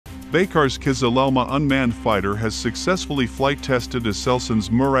Baykar's Kızılelma unmanned fighter has successfully flight-tested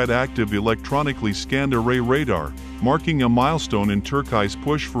Aselsan's MURAD active electronically scanned array radar, marking a milestone in Turkiye's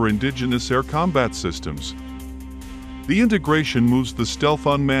push for indigenous air combat systems. The integration moves the stealth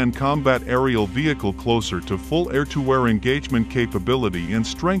unmanned combat aerial vehicle closer to full air-to-air engagement capability and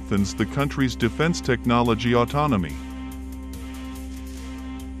strengthens the country's defense technology autonomy.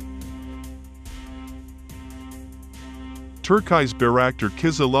 Turkiye's Bayraktar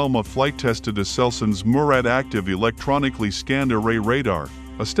Kızılelma flight-tested Aselsan's MURAD active electronically scanned array radar,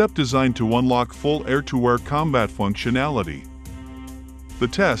 a step designed to unlock full air-to-air combat functionality. The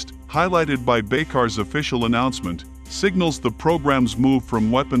test, highlighted by Baykar's official announcement, signals the program's move from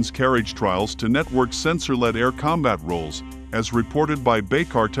weapons carriage trials to network sensor-led air combat roles, as reported by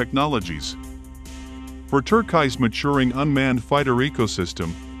Baykar Technologies. For Turkiye's maturing unmanned fighter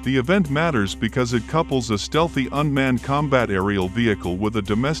ecosystem, the event matters because it couples a stealthy unmanned combat aerial vehicle with a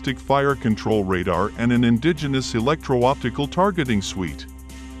domestic fire control radar and an indigenous electro-optical targeting suite.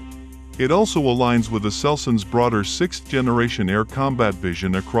 It also aligns with Aselsan's broader 6th-generation air combat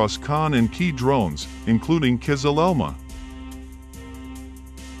vision across Kaan and key drones, including Kızılelma.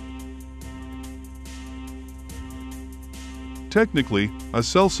 Technically,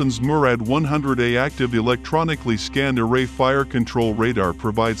 Aselsan's MURAD 100A active electronically scanned array fire control radar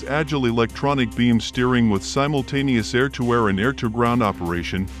provides agile electronic beam steering with simultaneous air-to-air and air-to-ground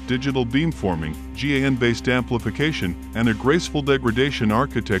operation, digital beamforming, GAN-based amplification, and a graceful degradation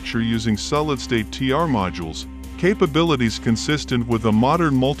architecture using solid-state TR modules, capabilities consistent with a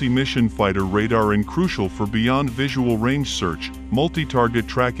modern multi-mission fighter radar and crucial for beyond visual range search, multi-target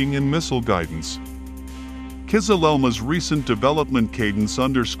tracking and missile guidance. Kızılelma's recent development cadence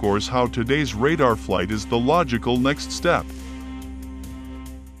underscores how today's radar flight is the logical next step.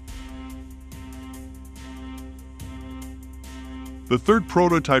 The third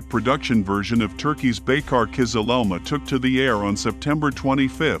prototype production version of Turkey's Baykar Kızılelma took to the air on September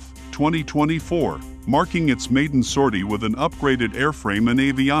 25, 2024, marking its maiden sortie with an upgraded airframe and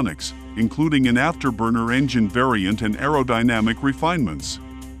avionics, including an afterburner engine variant and aerodynamic refinements.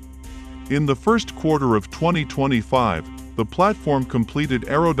 In the first quarter of 2025, the platform completed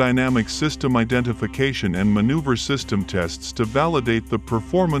aerodynamic system identification and maneuver system tests to validate the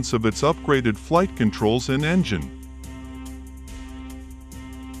performance of its upgraded flight controls and engine.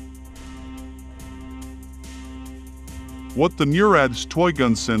 What the MURAD's toy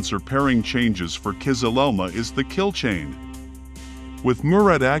gun sensor pairing changes for Kızılelma is the kill chain. With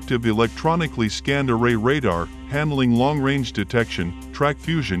MURAD active electronically scanned array radar, handling long-range detection, track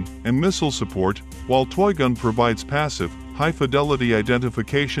fusion, and missile support, while Toygun provides passive, high-fidelity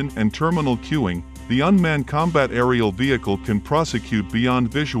identification and terminal queuing, the unmanned combat aerial vehicle can prosecute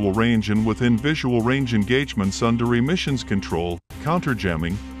beyond visual range and within visual range engagements under emissions control,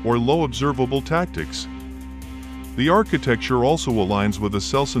 counterjamming, or low observable tactics. The architecture also aligns with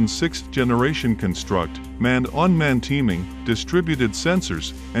Aselsan's 6th-generation construct, manned-unmanned teaming, distributed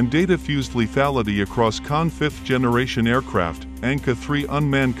sensors, and data-fused lethality across Kaan 5th-generation aircraft, Anka 3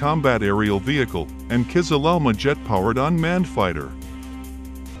 unmanned combat aerial vehicle, and Kızılelma jet-powered unmanned fighter.